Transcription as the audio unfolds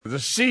the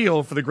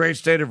seal for the great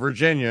state of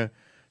Virginia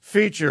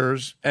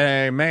features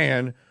a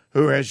man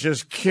who has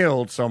just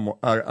killed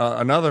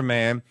another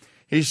man.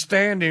 He's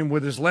standing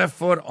with his left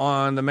foot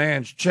on the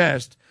man's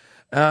chest.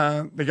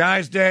 The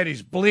guy's dead.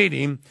 He's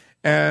bleeding.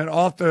 And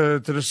off to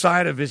the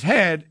side of his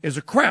head is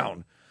a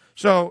crown.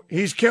 So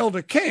he's killed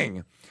a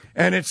king.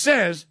 And it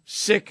says,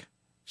 sic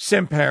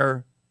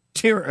semper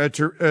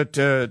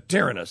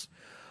tyrannis.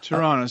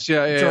 Tyrannus,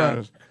 yeah.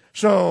 Tyrannus.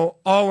 So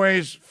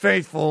always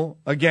faithful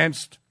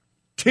against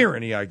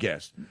tyranny, I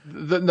guess.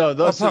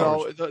 Thus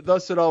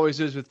it always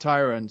is with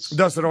tyrants.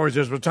 Thus it always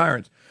is with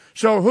tyrants.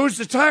 So who's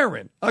the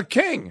tyrant? A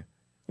king.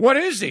 What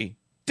is he?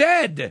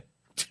 Dead.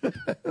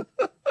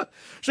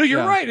 So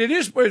you're right. It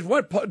is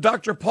what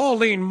Dr.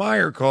 Pauline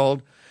Meyer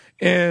called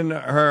in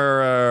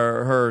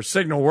her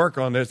signal work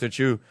on this that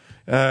you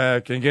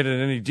can get in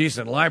any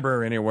decent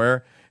library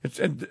anywhere.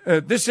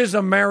 This is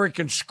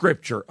American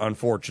scripture,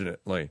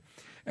 unfortunately.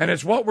 And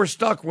it's what we're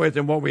stuck with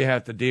and what we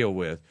have to deal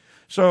with.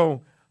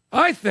 So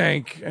I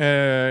think,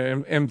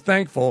 am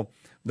thankful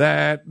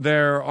that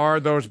there are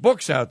those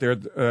books out there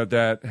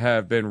that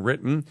have been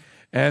written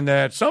and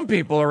that some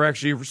people are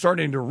actually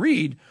starting to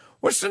read.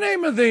 What's the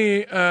name of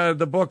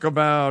the book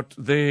about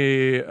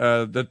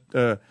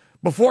the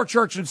Before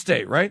Church and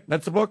State, right?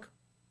 That's the book?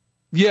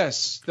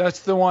 Yes, that's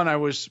the one I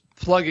was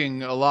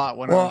plugging a lot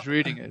when I was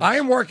reading it. I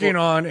am working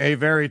on a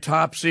very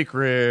top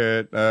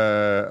secret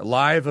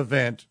live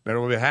event that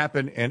will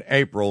happen in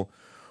April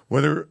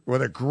with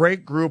a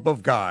great group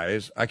of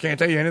guys. I can't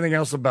tell you anything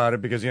else about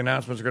it because the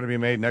announcements are going to be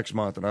made next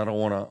month, and I don't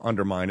want to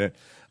undermine it.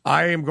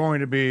 I am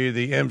going to be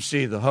the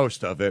MC, the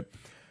host of it.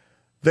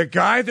 The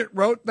guy that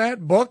wrote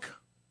that book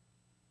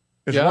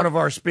is one of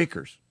our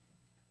speakers.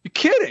 You're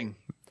kidding.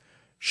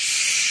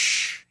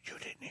 Shh. You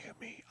didn't hear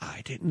me.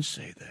 I didn't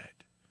say that.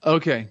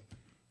 Okay.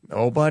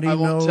 Nobody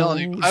knows.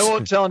 I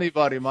won't tell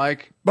anybody,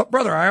 Mike. But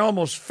brother, I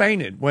almost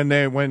fainted when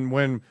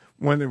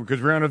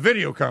because we're on a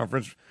video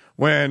conference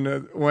when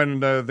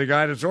the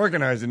guy that's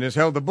organizing this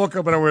held the book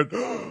up and I went,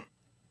 oh,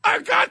 I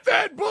got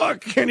that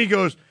book, and he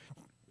goes,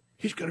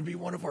 he's going to be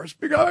one of our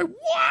speakers. I'm like,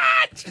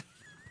 what?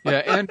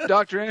 Yeah, and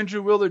Dr.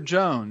 Andrew Willard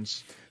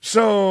Jones.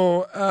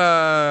 So,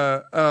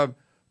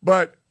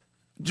 but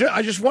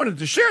I just wanted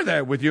to share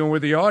that with you and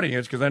with the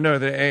audience because I know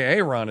that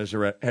Aaron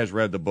has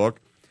read the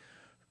book.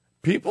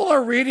 People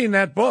are reading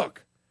that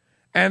book,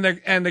 and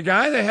the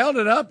guy that held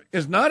it up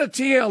is not a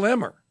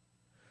TLMer.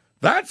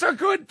 That's a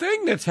good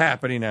thing that's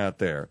happening out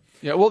there.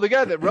 Yeah, well, the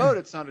guy that wrote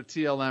it's not a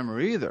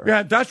TLMer either.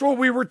 Yeah, that's what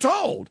we were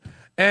told.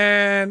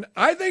 And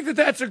I think that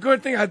that's a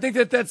good thing. I think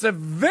that that's a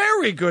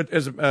very good,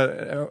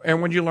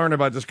 and when you learn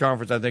about this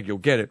conference, I think you'll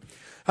get it.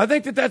 I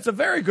think that that's a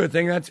very good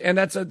thing. That's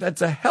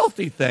a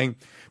healthy thing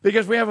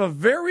because we have a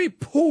very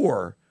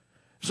poor,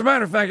 as a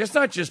matter of fact, it's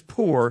not just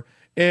poor,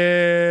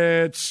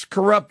 it's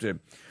corrupted.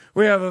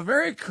 We have a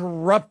very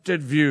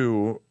corrupted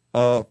view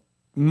of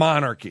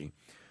monarchy.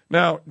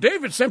 Now,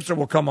 David Simpson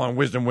will come on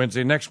Wisdom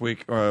Wednesday next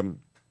week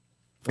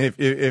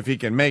if he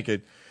can make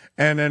it.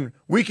 And then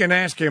we can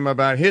ask him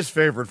about his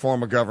favorite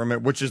form of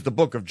government, which is the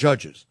Book of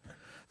Judges.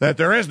 That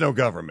there is no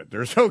government,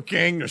 there's no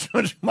king, there's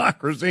no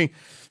democracy.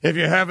 If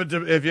you have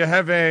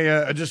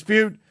a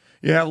dispute,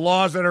 you have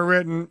laws that are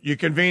written. You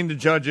convene the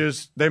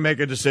judges, they make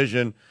a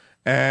decision,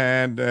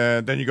 and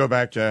then you go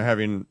back to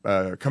having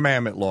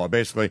commandment law.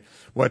 Basically,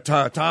 what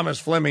Thomas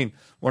Fleming,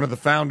 one of the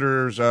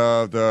founders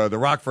of the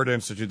Rockford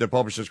Institute that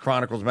publishes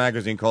Chronicles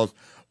magazine, calls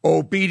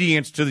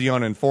obedience to the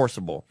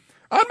unenforceable.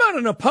 I'm not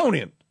an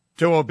opponent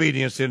to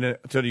obedience to the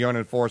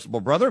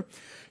unenforceable, brother,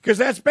 because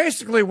that's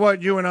basically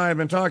what you and I have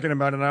been talking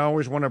about, and I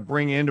always want to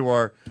bring into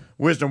our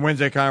Wisdom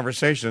Wednesday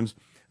conversations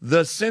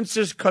the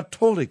sensus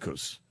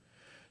catholicus.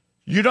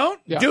 You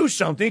don't do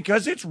something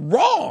because it's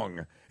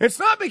wrong. It's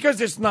not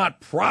because it's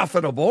not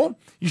profitable.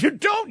 You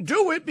don't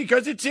do it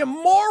because it's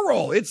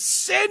immoral. It's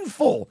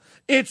sinful.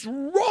 It's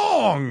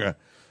wrong.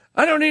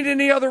 I don't need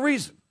any other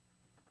reason.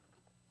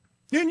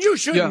 And you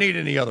shouldn't need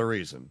any other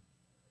reason.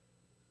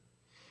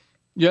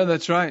 Yeah,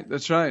 that's right.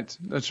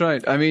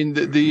 I mean,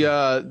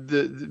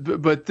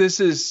 but this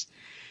is,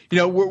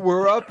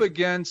 we're up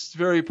against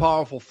very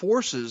powerful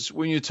forces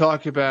when you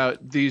talk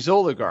about these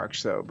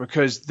oligarchs, though,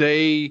 because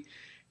they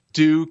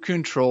do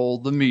control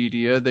the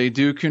media, they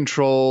do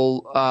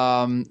control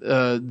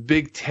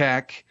big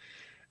tech,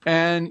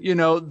 and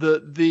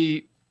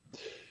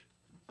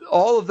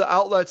all of the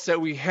outlets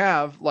that we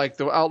have, like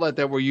the outlet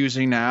that we're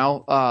using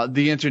now,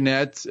 the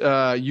internet,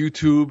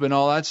 YouTube, and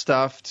all that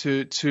stuff,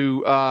 to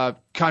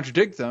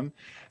contradict them.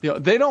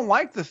 They don't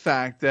like the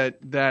fact that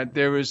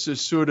there is a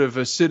sort of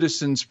a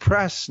citizens'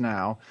 press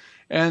now,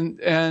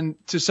 and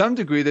to some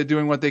degree they're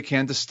doing what they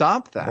can to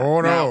stop that.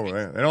 Oh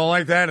no, they don't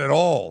like that at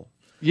all.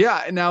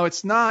 Yeah, now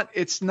it's not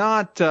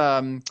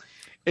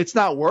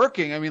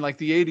working. I mean, like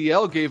the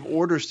ADL gave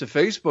orders to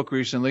Facebook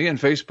recently, and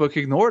Facebook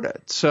ignored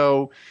it.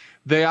 So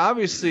they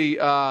obviously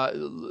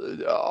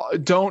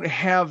don't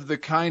have the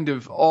kind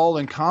of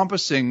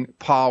all-encompassing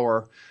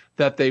power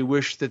that they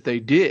wish that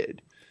they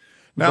did.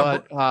 Now,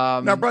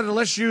 brother,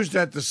 let's use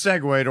that to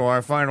segue to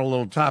our final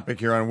little topic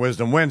here on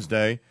Wisdom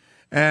Wednesday.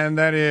 and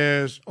that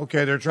is,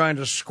 okay, they're trying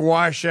to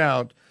squash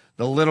out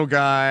the little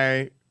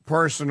guy,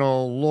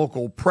 personal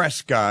local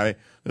press guy,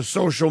 the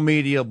social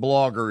media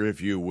blogger,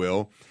 if you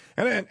will.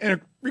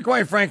 And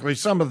quite frankly,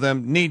 some of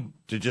them need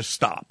to just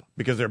stop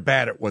because they're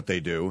bad at what they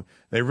do.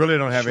 They really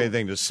don't have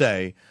anything to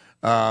say.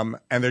 And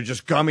they're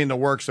just gumming the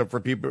works up for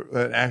people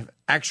that have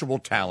actual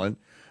talent.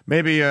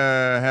 Maybe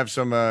have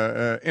some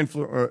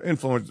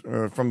influence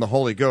from the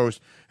Holy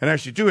Ghost and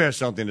actually do have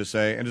something to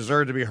say and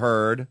deserve to be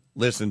heard,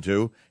 listened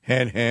to,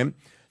 and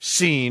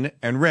seen,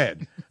 and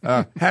read.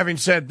 Having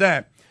said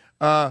that,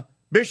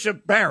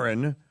 Bishop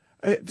Barron,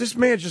 this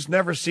man just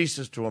never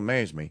ceases to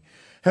amaze me,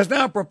 has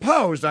now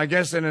proposed, I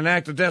guess, in an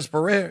act of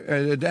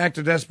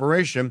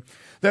desperation,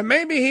 that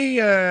maybe he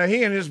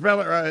and his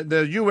brother,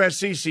 the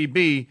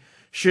USCCB,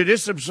 should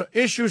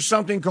issue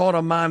something called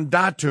a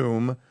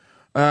mandatum,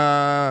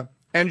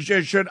 and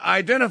should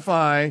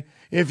identify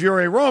if you're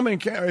a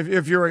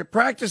if you're a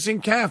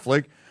practicing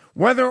Catholic,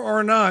 whether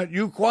or not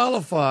you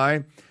qualify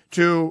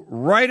to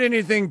write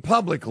anything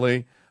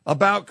publicly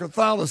about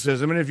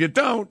Catholicism, and if you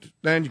don't,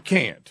 then you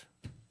can't.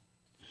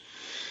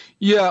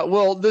 Yeah,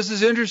 well, this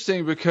is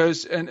interesting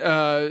because,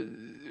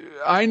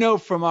 I know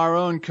from our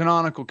own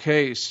canonical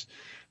case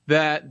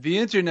that the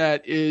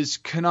internet is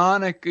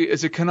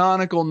a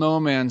canonical no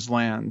man's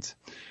land.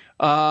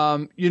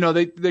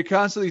 They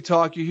constantly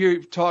talk.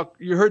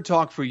 You heard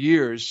talk for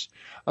years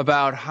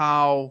about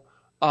how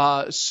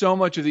so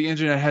much of the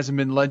internet hasn't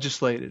been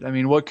legislated. I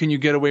mean, what can you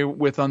get away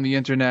with on the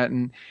internet?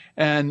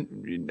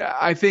 And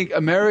I think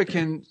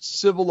American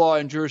civil law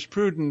and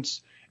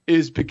jurisprudence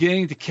is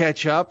beginning to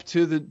catch up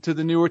to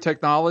the newer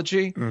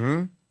technology,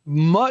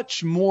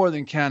 much more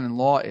than canon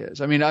law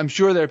is. I mean, I'm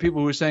sure there are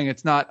people who are saying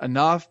it's not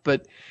enough,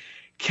 but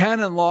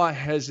canon law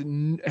has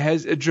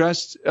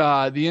addressed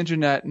the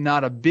internet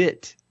not a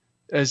bit,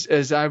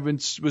 as I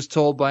was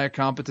told by a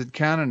competent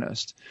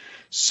canonist.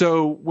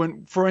 So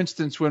for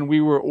instance, when we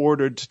were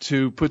ordered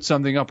to put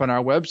something up on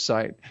our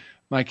website,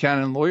 my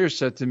canon lawyer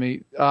said to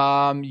me,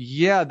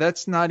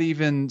 that's not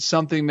even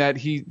something that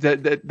he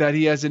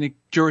has any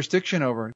jurisdiction over.